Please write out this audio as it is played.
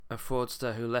A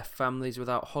fraudster who left families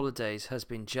without holidays has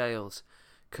been jailed.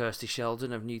 Kirsty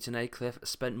Sheldon of Newton Aycliffe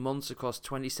spent months across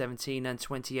 2017 and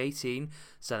 2018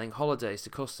 selling holidays to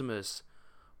customers.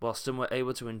 While some were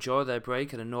able to enjoy their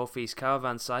break at a northeast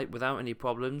caravan site without any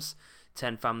problems,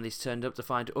 10 families turned up to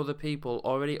find other people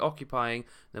already occupying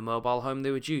the mobile home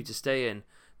they were due to stay in,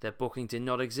 their booking did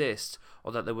not exist,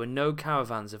 or that there were no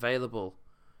caravans available.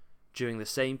 During the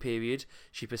same period,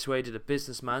 she persuaded a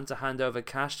businessman to hand over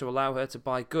cash to allow her to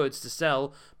buy goods to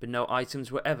sell, but no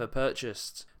items were ever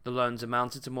purchased. The loans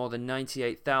amounted to more than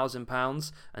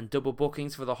 £98,000, and double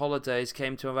bookings for the holidays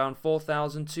came to around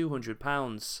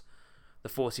 £4,200. The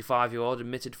 45-year-old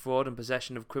admitted fraud and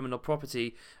possession of criminal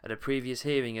property at a previous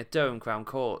hearing at Durham Crown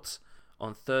Court.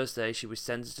 On Thursday, she was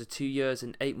sentenced to 2 years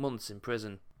and 8 months in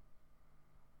prison.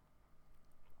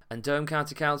 And Durham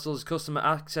County Council's Customer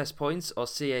Access Points, or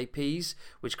CAPs,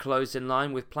 which closed in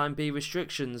line with Plan B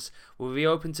restrictions, will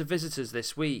reopen to visitors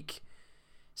this week.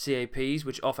 CAPs,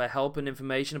 which offer help and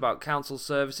information about council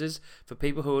services for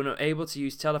people who are not able to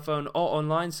use telephone or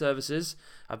online services,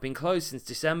 have been closed since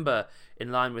December,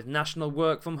 in line with National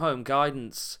Work From Home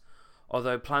guidance.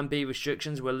 Although Plan B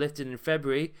restrictions were lifted in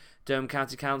February, Durham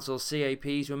County Council's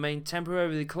CAPs remain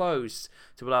temporarily closed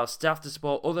to allow staff to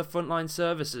support other frontline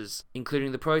services,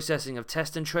 including the processing of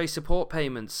test and trace support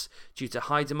payments due to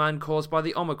high demand caused by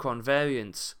the Omicron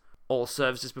variant. All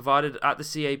services provided at the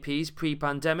CAPs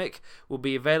pre-pandemic will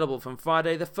be available from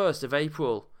Friday the 1st of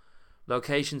April.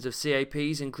 Locations of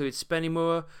CAPs include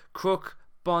Spennymoor, Crook,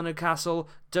 Barnard Castle,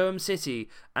 Durham City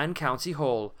and County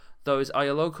Hall. Those are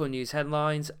your local news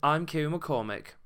headlines. I'm Kieran McCormick.